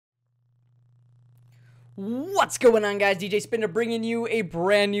What's going on, guys? DJ Spinda bringing you a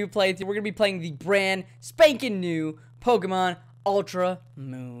brand new playthrough. We're going to be playing the brand spanking new Pokemon Ultra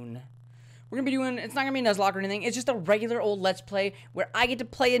Moon. We're going to be doing, it's not going to be a Nuzlocke or anything. It's just a regular old Let's Play where I get to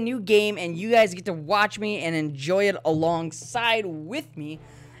play a new game and you guys get to watch me and enjoy it alongside with me.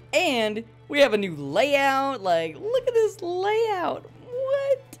 And we have a new layout. Like, look at this layout.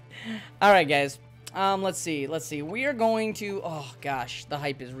 What? All right, guys. Let's see. We are going to, oh gosh, the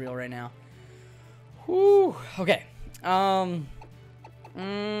hype is real right now. Whew. Okay.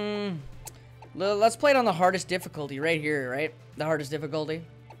 Let's play it on the hardest difficulty right here, right? The hardest difficulty.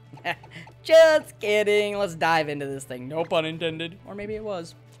 Just kidding. Let's dive into this thing. No pun intended. Or maybe it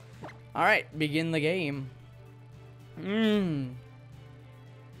was. Alright, begin the game.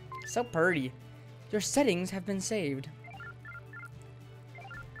 So pretty. Your settings have been saved.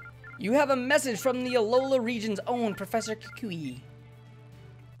 You have a message from the ALOLA region's own Professor Kikui.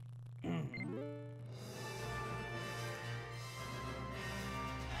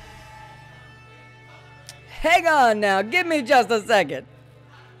 Hang on now, give me just a second.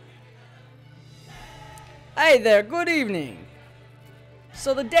 Hey there, good evening.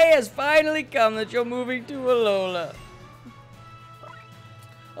 So the day has finally come that you're moving to ALOLA.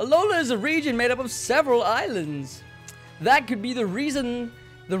 ALOLA is a region made up of several islands. That could be the reason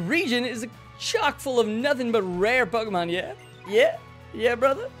the region is chock full of nothing but rare Pokemon, yeah? Yeah,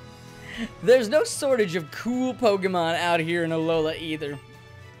 brother? There's no shortage of cool Pokemon out here in ALOLA either.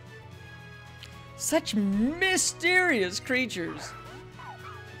 Such mysterious creatures.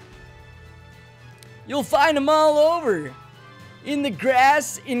 You'll find them all over. In the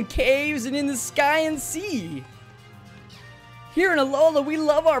grass, in caves, and in the sky and sea. Here in ALOLA, we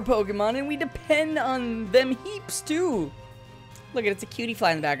love our Pokemon, and we depend on them heaps, too. Look, it's a cutie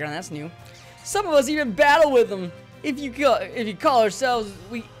fly in the background. That's new. Some of us even battle with them. If we call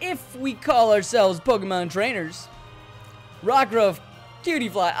ourselves Pokemon trainers. Rockruff, cutie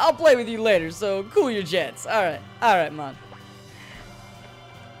fly, I'll play with you later, so cool your jets. Alright, man.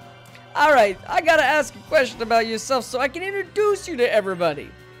 Alright, I gotta ask a question about yourself so I can introduce you to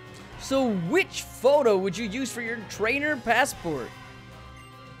everybody. So, which photo would you use for your trainer passport?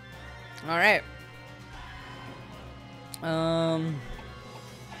 Alright.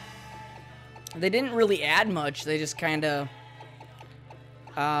 They didn't really add much, they just kinda...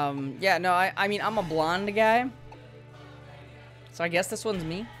 yeah, no, I mean, I'm a blonde guy. So I guess this one's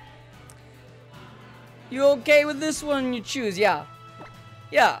me. You okay with this one you choose? Yeah.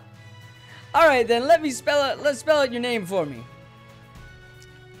 Yeah. Alright then, let's spell out your name for me.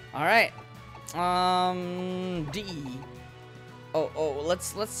 Alright. D. Oh,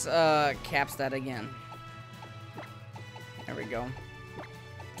 let's caps that again. There we go.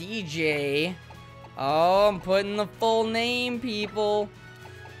 DJ. Oh, I'm putting the full name, people.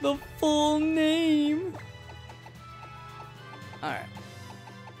 The full name. Alright.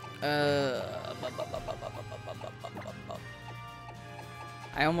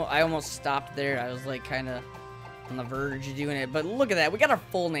 I almost stopped there. I was like kind of on the verge of doing it. But look at that. We got our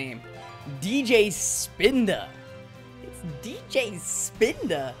full name. DJ Spinda. It's DJ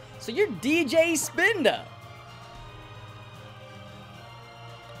Spinda. So you're DJ Spinda.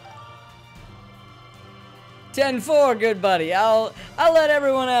 "10-4, good buddy. I'll let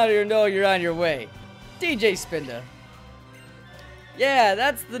everyone out here know you're on your way. DJ Spinda." Yeah,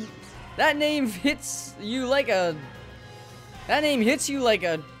 that name hits you like a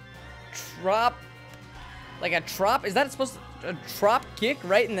trop, is that supposed to, a trop kick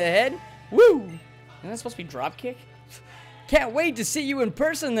right in the head? Woo! Isn't that supposed to be drop kick? Can't wait to see you in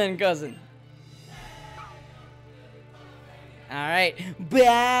person then, cousin. Alright,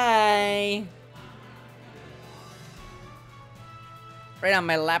 bye! Right on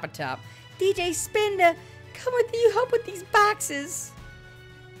my laptop. DJ Spinda, come with you, help with these boxes.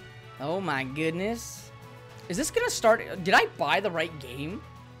 Oh my goodness. Is this gonna start? Did I buy the right game?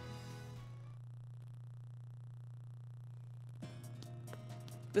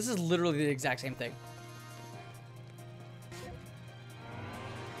 This is literally the exact same thing.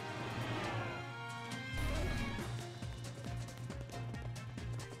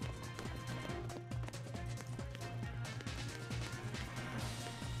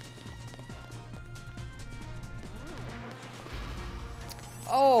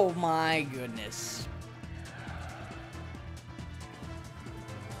 Oh my goodness.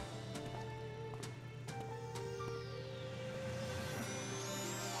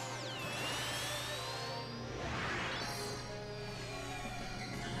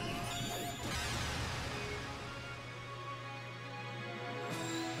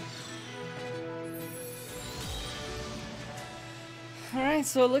 Alright. Alright,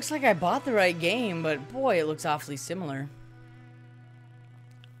 so it looks like I bought the right game, but boy, it looks awfully similar.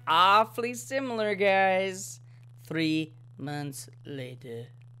 Awfully similar, guys. 3 months later.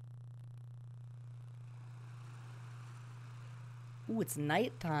 Ooh, it's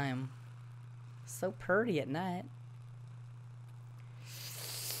nighttime. So pretty at night.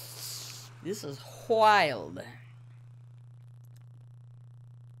 This is wild.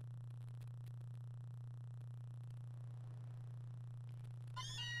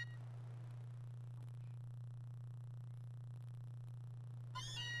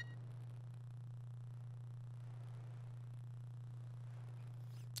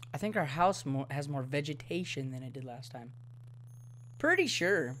 I think our house has more vegetation than it did last time. Pretty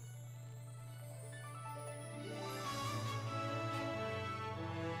sure.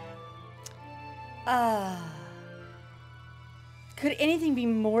 Could anything be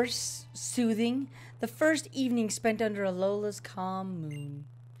more soothing? The first evening spent under ALOLA's calm moon.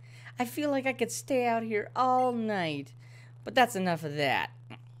 I feel like I could stay out here all night. But that's enough of that.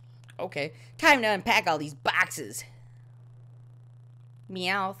 Okay, time to unpack all these boxes.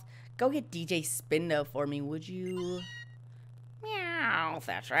 Meowth, go get DJ Spinda for me, would you? Meow,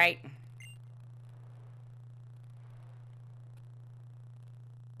 that's right.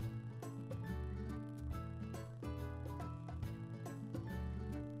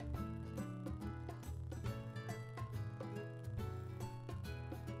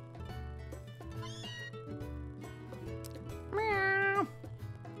 Meow.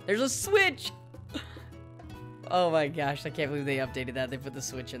 There's a switch. Oh my gosh, I can't believe they updated that. They put the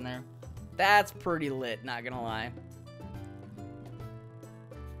switch in there. That's pretty lit, not gonna lie.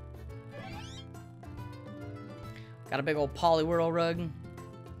 Got a big old Poliwhirl rug.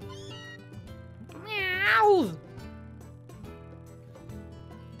 Meow!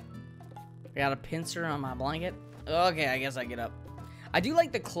 Got a pincer on my blanket. Okay, I guess I get up. I do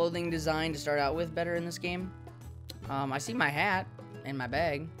like the clothing design to start out with better in this game. I see my hat and my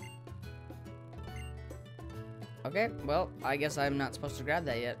bag. Okay, well, I guess I'm not supposed to grab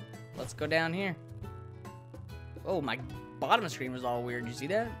that yet. Let's go down here. Oh, my bottom screen was all weird. You see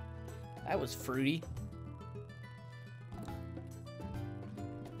that? That was fruity.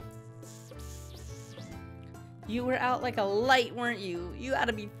 You were out like a light, weren't you? You ought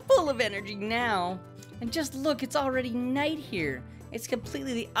to be full of energy now. And just look, it's already night here. It's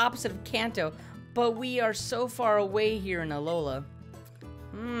completely the opposite of Kanto, but we are so far away here in ALOLA.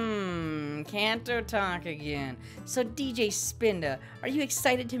 Kanto talk again. So DJ Spinda, are you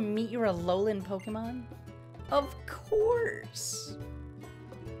excited to meet your ALOLAN Pokemon? Of course.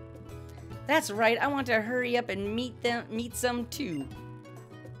 That's right, I want to hurry up and meet some too.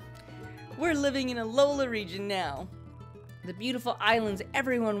 We're living in ALOLA region now. The beautiful islands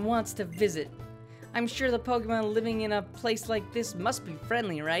everyone wants to visit. I'm sure the Pokemon living in a place like this must be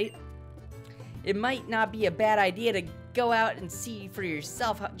friendly, right? It might not be a bad idea to go out and see for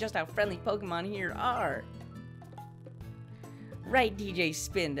yourself just how friendly Pokemon here are. Right, DJ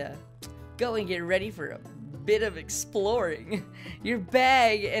Spinda. Go and get ready for a bit of exploring. Your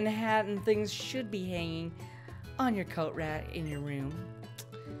bag and hat and things should be hanging on your coat rack in your room.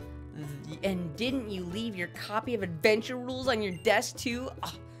 And didn't you leave your copy of Adventure Rules on your desk too?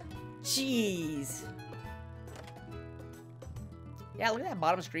 Oh, jeez. Yeah, look at that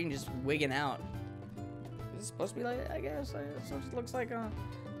bottom screen just wigging out. Is it supposed to be like, I guess? It looks like,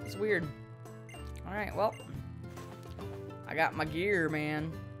 it's weird. Alright, well. I got my gear,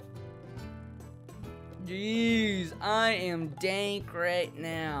 man. Jeez, I am dank right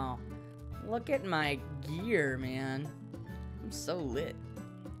now. Look at my gear, man. I'm so lit.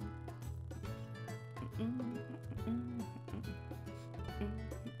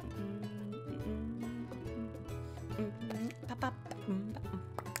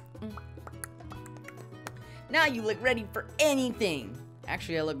 Now you look ready for anything.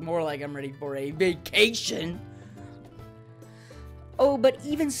 Actually, I look more like I'm ready for a vacation. Oh, but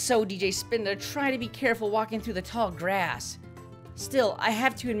even so, DJ Spinda, try to be careful walking through the tall grass. Still, I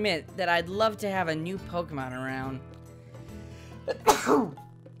have to admit that I'd love to have a new Pokemon around.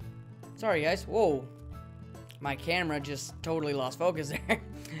 Sorry, guys. Whoa. My camera just totally lost focus there.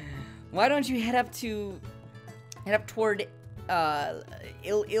 Why don't you head up toward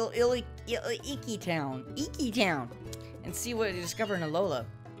Iki Town, and see what you discover in ALOLA.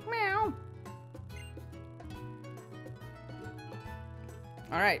 Meow.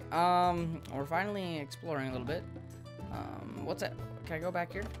 Alright, we're finally exploring a little bit. What's that? Can I go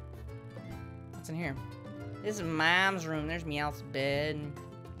back here? What's in here? This is Mom's room. There's Meowth's bed.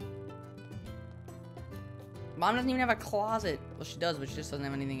 Mom doesn't even have a closet. Well, she does, but she just doesn't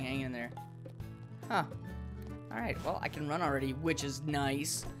have anything hanging in there. Huh. Alright, well, I can run already, which is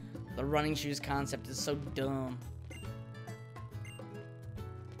nice. The running shoes concept is so dumb.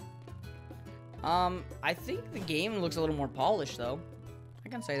 I think the game looks a little more polished, though. I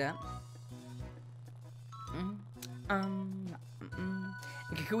can say that. And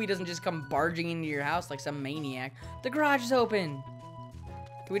Kukui doesn't just come barging into your house like some maniac. The garage is open!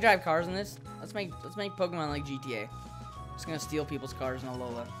 Can we drive cars in this? Let's make Pokemon like GTA. Just gonna steal people's cars in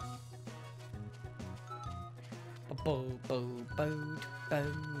ALOLA. I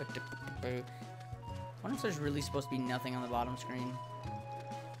wonder if there's really supposed to be nothing on the bottom screen.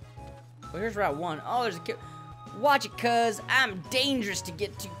 Well, here's Route 1. Oh, there's a kid. Watch it, cuz I'm dangerous to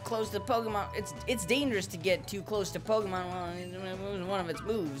get too close to Pokemon. It's dangerous to get too close to Pokemon when one of its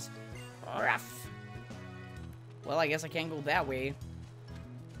moves. Rough. Well, I guess I can't go that way.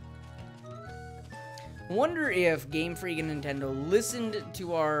 Wonder if Game Freak and Nintendo listened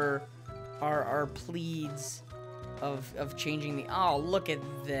to our pleads of changing the. Oh, look at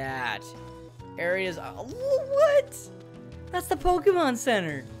that. Areas. Oh, what? That's the Pokemon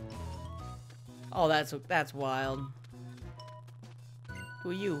Center. Oh, that's wild.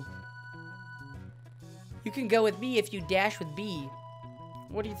 Who are you? You can go with me if you dash with B.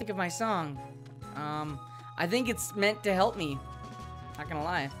 What do you think of my song? I think it's meant to help me. Not gonna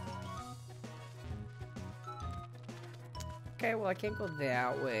lie. Okay, well, I can't go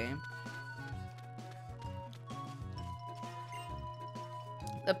that way.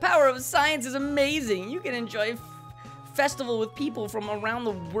 The power of science is amazing. You can enjoy festival with people from around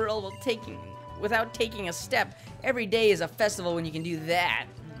the world without taking a step. Every day is a festival when you can do that.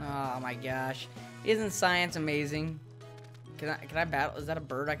 Oh my gosh. Isn't science amazing? Can I battle? Is that a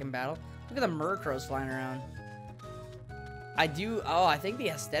bird I can battle? Look at the Murkrows flying around. I think the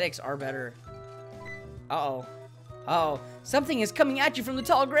aesthetics are better. Uh-oh. Uh-oh. Something is coming at you from the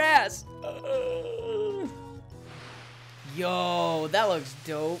tall grass. Yo, that looks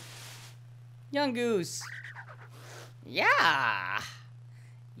dope. Young Goose. Yeah.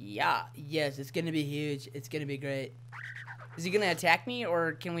 Yeah. Yes, it's gonna be huge. It's gonna be great. Is he gonna attack me,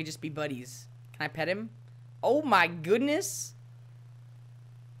 or can we just be buddies? Can I pet him? Oh my goodness.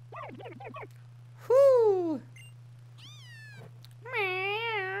 Whoo.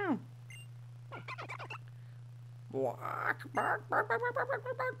 Meow.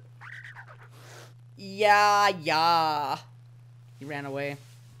 Yeah. He ran away.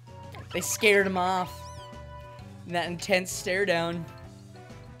 They scared him off. That intense stare down.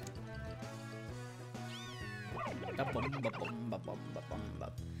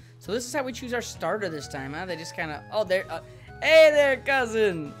 So this is how we choose our starter this time, huh? They just kind of... Oh, there... hey there,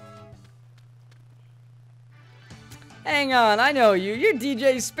 cousin! Hang on, I know you. You're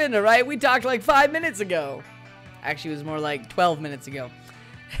DJ Spinda, right? We talked like 5 minutes ago. Actually, it was more like 12 minutes ago.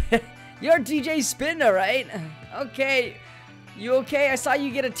 You're DJ Spinda, right? Okay. You okay? I saw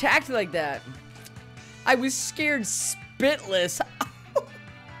you get attacked like that. I was scared spitless.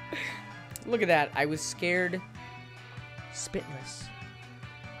 Look at that. I was scared spitless.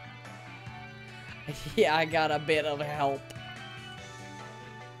 Yeah, I got a bit of help.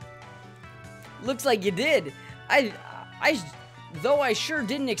 Looks like you did. Though I sure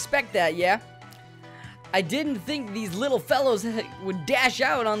didn't expect that, yeah? I didn't think these little fellows would dash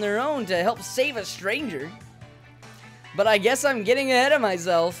out on their own to help save a stranger. But I guess I'm getting ahead of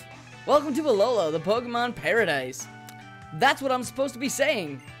myself. Welcome to ALOLA, the Pokemon Paradise. That's what I'm supposed to be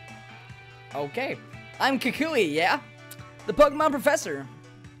saying. Okay. I'm Kukui, yeah? The Pokemon Professor.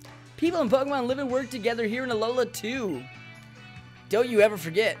 People and Pokemon live and work together here in ALOLA too. Don't you ever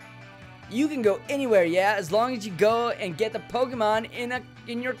forget. You can go anywhere, yeah, as long as you go and get the Pokemon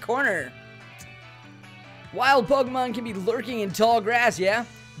in your corner. Wild Pokemon can be lurking in tall grass, yeah?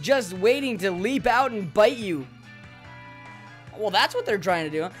 Just waiting to leap out and bite you. Well, that's what they're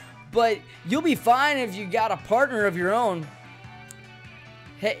trying to do. But you'll be fine if you got a partner of your own.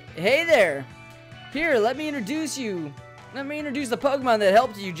 Hey there. Here, let me introduce you. Let me introduce the Pokemon that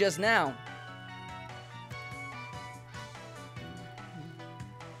helped you just now.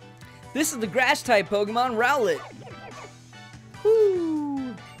 This is the Grass-type Pokemon, Rowlet.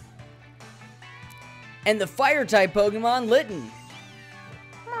 Woo. And the Fire-type Pokemon, Litten.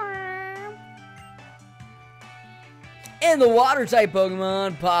 And the Water-type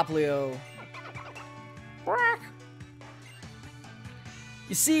Pokemon, Poplio.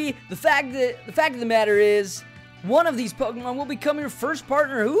 You see, the fact of the matter is, one of these Pokemon will become your first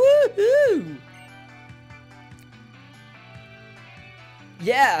partner. Woohoo!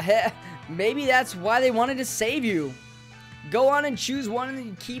 Yeah, maybe that's why they wanted to save you. Go on and choose one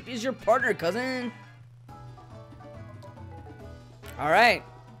and keep as your partner, cousin. Alright.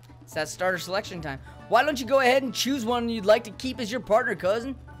 It's that starter selection time. Why don't you go ahead and choose one you'd like to keep as your partner,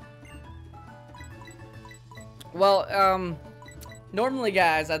 cousin? Well, normally,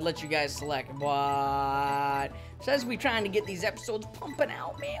 guys, I'd let you guys select. What? Says we trying to get these episodes pumping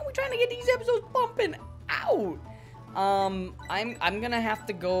out, man. We're trying to get these episodes pumping out. I'm gonna have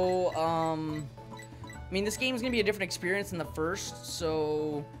to go, I mean, this game's gonna be a different experience than the first,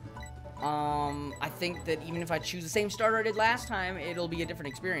 so, I think that even if I choose the same starter I did last time, it'll be a different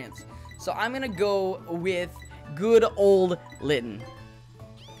experience. So I'm gonna go with good old Litten.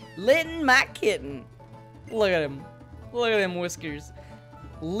 Litten, my kitten. Look at him. Look at them whiskers.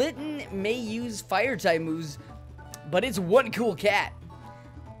 Litten may use fire-type moves, but it's one cool cat.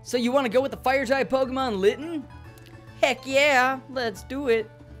 So you want to go with the fire-type Pokemon Litten? Heck yeah, let's do it.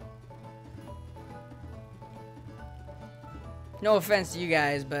 No offense to you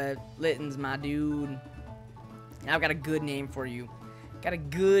guys, but Litten's my dude. I've got a good name for you. Got a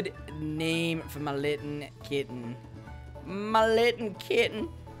good name for my Litten kitten. My Litten kitten.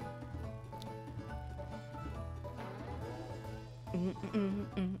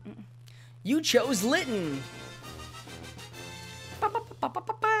 You chose Litten.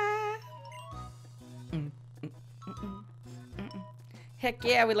 Heck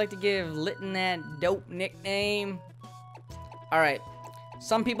yeah, we'd like to give Litten that dope nickname. Alright,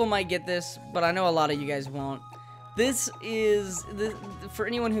 some people might get this, but I know a lot of you guys won't. This is, for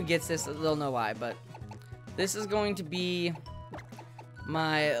anyone who gets this, they'll know why, but this is going to be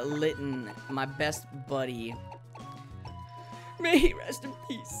my Litten, my best buddy. May he rest in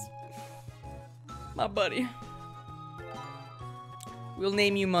peace. My buddy. We'll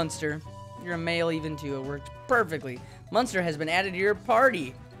name you Munster. You're a male even too. It worked perfectly. Munster has been added to your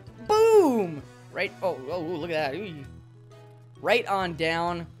party. Boom! Right. Oh, look at that. Ooh. Right on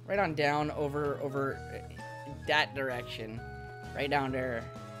down over that direction. Right down there.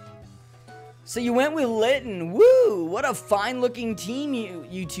 So you went with Litten. Woo! What a fine-looking team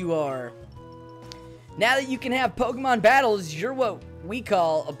you two are. Now that you can have Pokemon battles, you're what we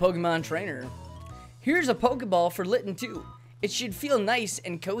call a Pokemon trainer. Here's a Pokeball for Litten too. It should feel nice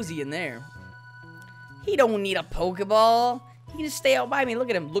and cozy in there. He don't need a Pokeball. He can just stay out by me.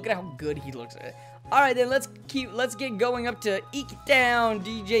 Look at him. Look at how good he looks. All right, then let's get going up to Eke Down,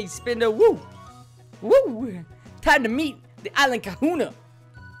 DJ Spinda. Woo, woo! Time to meet the Island Kahuna.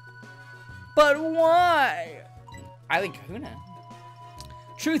 But why? Island Kahuna.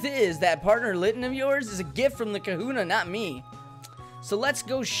 Truth is, that partner Litten of yours is a gift from the Kahuna, not me. So let's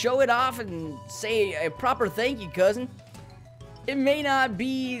go show it off and say a proper thank you, cousin. It may not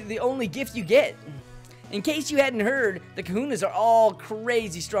be the only gift you get. In case you hadn't heard, the Kahunas are all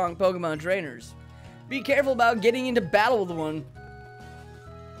crazy strong Pokemon trainers. Be careful about getting into battle with one.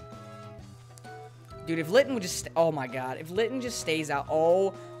 Dude, if Litten would just... oh my god. If Litten just stays out...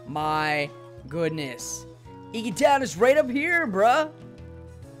 oh my goodness. Eke Town is right up here, bruh.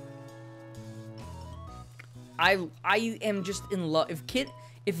 I am just in love.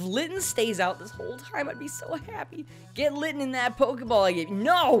 If Litten stays out this whole time, I'd be so happy. Get Litten in that Pokeball I gave you.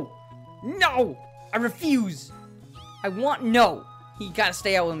 No! No! I refuse. I want... no. He gotta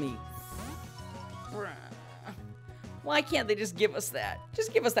stay out with me. Why can't they just give us that?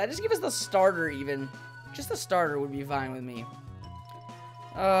 Just give us that. Just give us the starter even. Just the starter would be fine with me.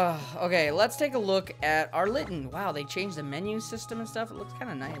 Okay, let's take a look at our Litten. Wow, they changed the menu system and stuff. It looks kind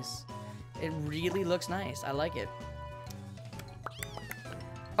of nice. It really looks nice. I like it.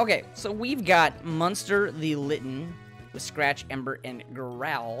 Okay, so we've got Munster the Litten with Scratch, Ember, and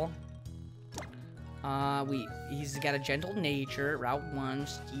Growl. He's got a gentle nature. Route 1,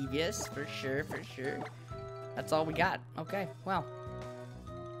 Stevious, for sure, for sure. That's all we got. Okay, wow.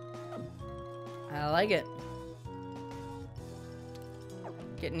 I like it.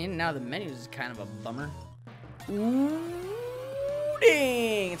 Getting in and out of the menus is kind of a bummer. Ooh,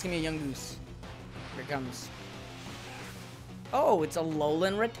 dang! It's gonna be a young goose. Here it comes. Oh, it's a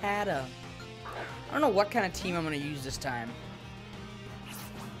Alolan Rattata. I don't know what kind of team I'm gonna use this time.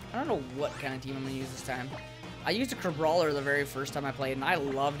 I don't know what kind of team I'm gonna use this time. I used a Crabrawler the very first time I played, and I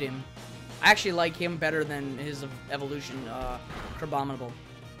loved him. I actually like him better than his evolution, Crabominable.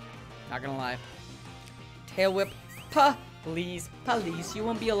 Not gonna lie. Tail Whip, please, please. You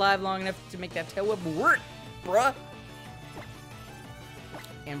won't be alive long enough to make that Tail Whip work, bruh.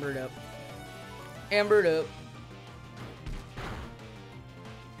 Ambered up. Ambered up.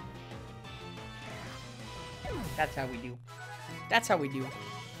 That's how we do. That's how we do.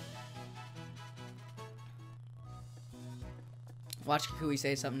 Watch Kukui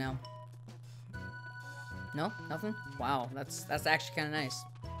say something now. No? Nothing? Wow, that's actually kind of nice.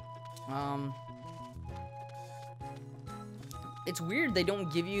 It's weird they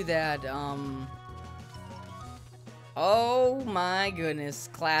don't give you that, Oh my goodness.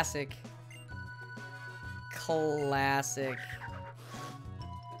 Classic. Classic.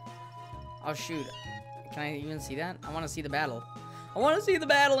 Oh shoot. Can I even see that? I want to see the battle. I want to see the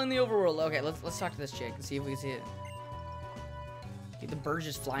battle in the overworld. Okay, let's talk to this chick and see if we can see it. Dude, the bird's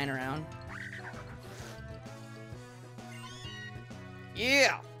just flying around.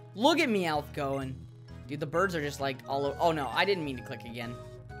 Yeah! Look at me, Elf, going. Dude, the birds are just like all over. Oh no, I didn't mean to click again.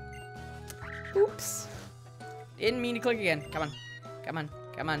 Oops. Didn't mean to click again. Come on. Come on.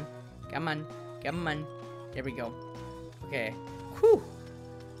 Come on. Come on. Come on. There we go. Okay. Whew.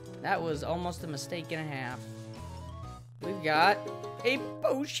 That was almost a mistake and a half. We've got a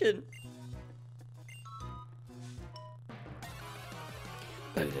potion.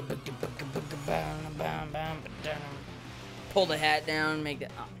 Pull the hat down, make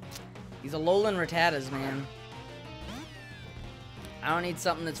that. Oh. These ALOLA and Rattatas, man. I don't need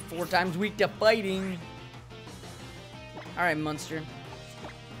something that's 4 times weak to fighting. Alright, Monster.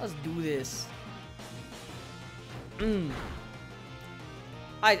 Let's do this.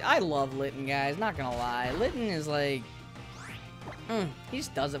 I love Litten, guys. Not gonna lie. Litten is like... he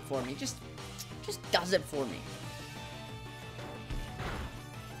just does it for me. Just does it for me.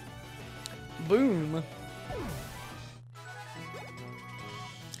 Boom.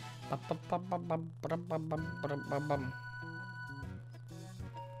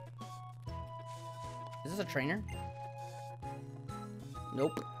 Is this a trainer?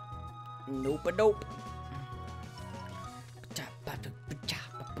 Nope. Nope.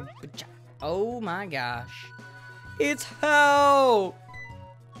 Oh my gosh. It's how.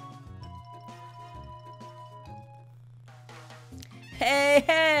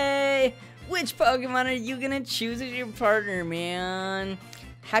 Hey! Which Pokemon are you gonna choose as your partner, man?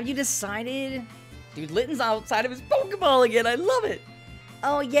 Have you decided? Dude, Litten's outside of his Pokeball again. I love it.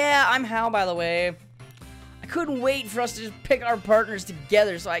 Oh yeah, I'm Hal, by the way. I couldn't wait for us to just pick our partners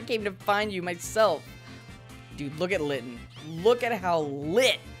together, so I came to find you myself. Dude, look at Litten. Look at how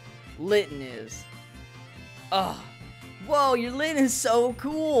lit Litten is. Oh, whoa, your Litten is so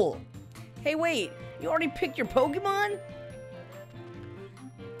cool. Hey, wait, you already picked your Pokemon?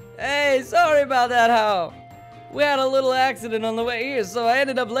 Hey, sorry about that, Hal. We had a little accident on the way here, so I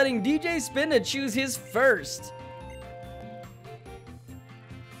ended up letting DJ Spinda choose his first.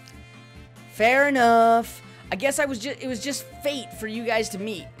 Fair enough. I guess it was just fate for you guys to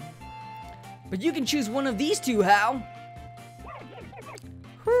meet. But you can choose one of these two, Hal.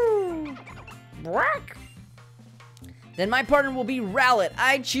 Whew. Brack. Then my partner will be Rowlet.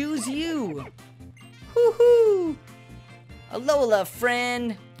 I choose you. Woohoo! ALOLA,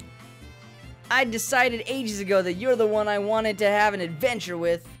 friend. I decided ages ago that you're the one I wanted to have an adventure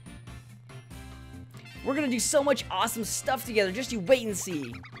with. We're gonna do so much awesome stuff together. Just you wait and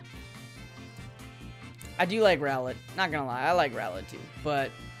see. I do like Rowlet. Not gonna lie, I like Rowlet too.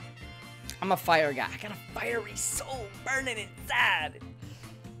 But I'm a fire guy. I got a fiery soul burning inside.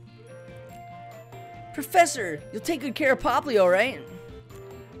 Professor, you'll take good care of Poplio, right?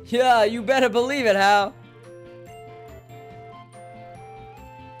 Yeah, you better believe it, Hal.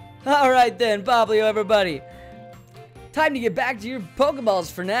 Alright then, Poplio, everybody. Time to get back to your Pokeballs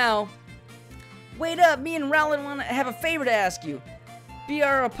for now. Wait up, me and Rowlet want to have a favor to ask you. Be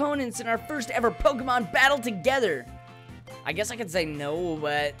our opponents in our first ever Pokemon battle together. I guess I could say no,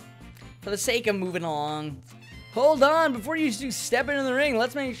 but for the sake of moving along. Hold on, before you two step into the ring,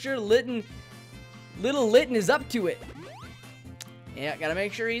 let's make sure little Litten is up to it. Yeah, gotta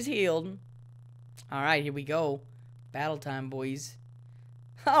make sure he's healed. Alright, here we go. Battle time, boys.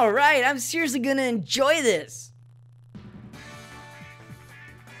 Alright, I'm seriously gonna enjoy this.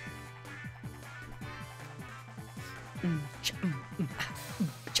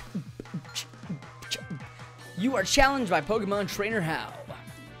 You are challenged by Pokemon Trainer Hal.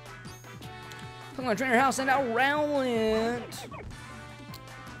 Pokemon Trainer Hal, send out Rowlet.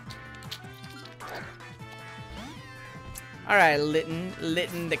 Alright,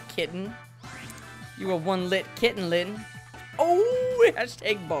 Litten the kitten. You are one lit kitten, Litten. Oh,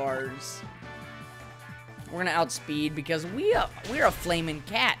 hashtag bars. We're gonna outspeed because we're a flaming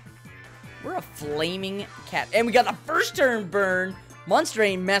cat. We're a flaming cat. And we got the first turn burn. Monster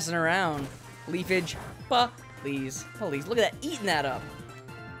ain't messing around. Leafage, please. Please, look at that, eating that up.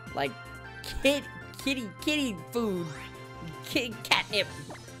 Like kitty food. Catnip.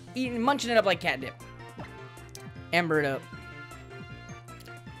 Munching it up like catnip. Ember it up.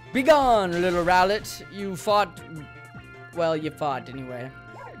 Be gone, little Rowlet. You fought. Well, you fought anyway.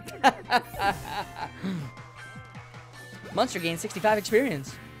 Monster gained 65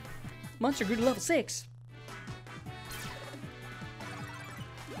 experience. Monster grew to level 6.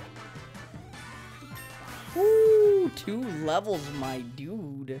 Woo! 2 levels, my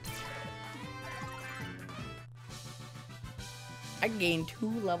dude. I gained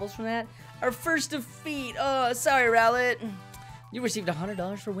 2 levels from that. Our first defeat. Oh, sorry, Rowlet. You received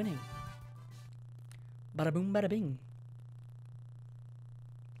 $100 for winning. Bada boom, bada bing.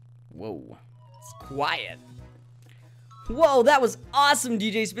 Whoa. It's quiet. Whoa, that was awesome,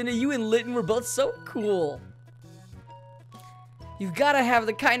 DJ Spinda. You and Litten were both so cool. You've got to have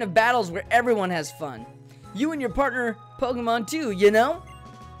the kind of battles where everyone has fun. You and your partner Pokemon too, you know?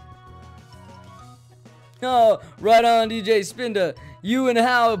 Oh, right on, DJ Spinda. You and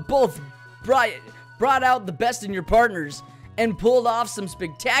Hao both brought out the best in your partners and pulled off some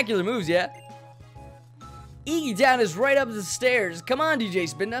spectacular moves, yeah? Iggy Town is right up the stairs. Come on,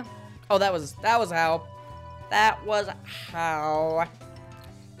 DJ Spinda. Oh, that was Hao. That was Hao.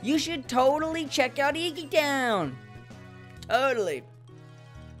 You should totally check out Iggy Town. Totally.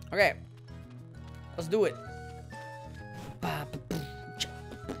 Okay. Let's do it.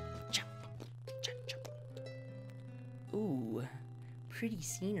 Ooh. Pretty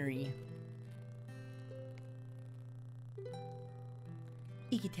scenery.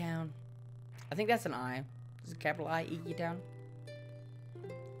 Iggy Town. I think that's an I. Is it capital I, Iggy Town?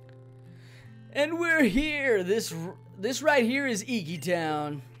 And we're here. This right here is Iggy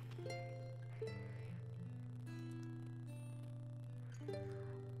Town.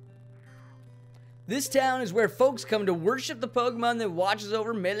 This town is where folks come to worship the Pokemon that watches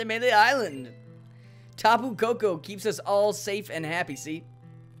over Mele Mele Island. Tapu Koko keeps us all safe and happy, see?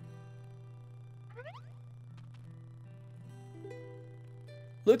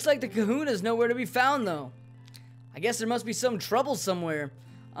 Looks like the Kahuna's nowhere to be found, though. I guess there must be some trouble somewhere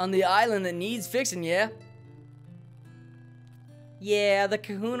on the island that needs fixing, yeah? Yeah, the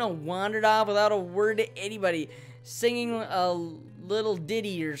Kahuna wandered off without a word to anybody, singing a little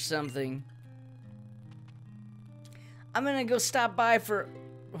ditty or something. I'm gonna go stop by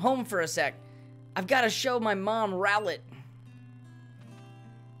home for a sec. I've got to show my mom Rowlet.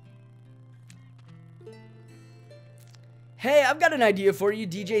 Hey, I've got an idea for you,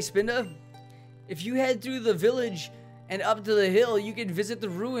 DJ Spinda. If you head through the village and up to the hill, you can visit the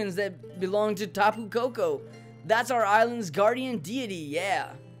ruins that belong to Tapu Koko. That's our island's guardian deity, yeah.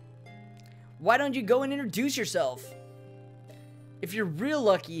 Why don't you go and introduce yourself? If you're real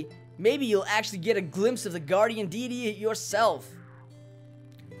lucky, maybe you'll actually get a glimpse of the guardian deity yourself.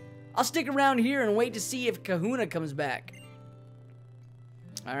 I'll stick around here and wait to see if Kahuna comes back.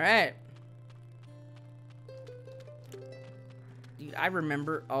 Alright. Dude, I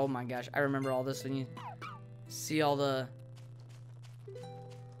remember, oh my gosh, I remember all this when you see all of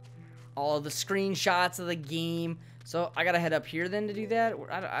the screenshots of the game. So I gotta head up here then to do that?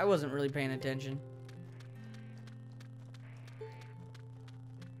 I wasn't really paying attention.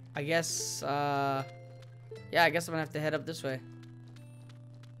 I guess, yeah, I guess I'm gonna have to head up this way.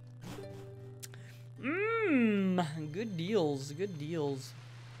 Good deals, good deals.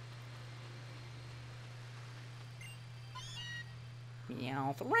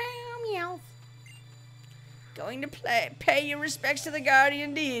 Meowth, meowth. Going to pay your respects to the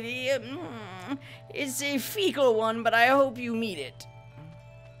guardian deity. It's a fecal one, but I hope you meet it.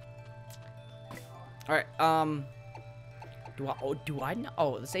 Alright, do I know?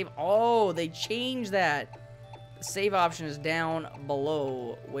 Oh, the save, oh, they changed that. The save option is down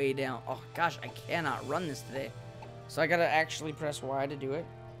below, way down. Oh gosh, I cannot run this today. So I gotta actually press Y to do it.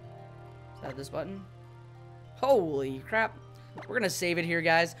 Is that this button? Holy crap. We're gonna save it here,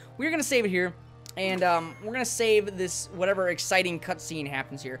 guys. We're gonna save it here. And we're gonna save this, whatever exciting cutscene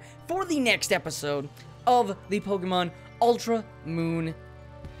happens here, for the next episode of the Pokemon Ultra Moon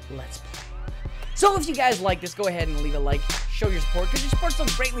Let's Play. So if you guys like this, go ahead and leave a like, show your support, because your support's so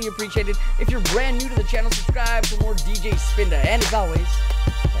greatly appreciated. If you're brand new to the channel, subscribe for more DJ Spinda. And as always,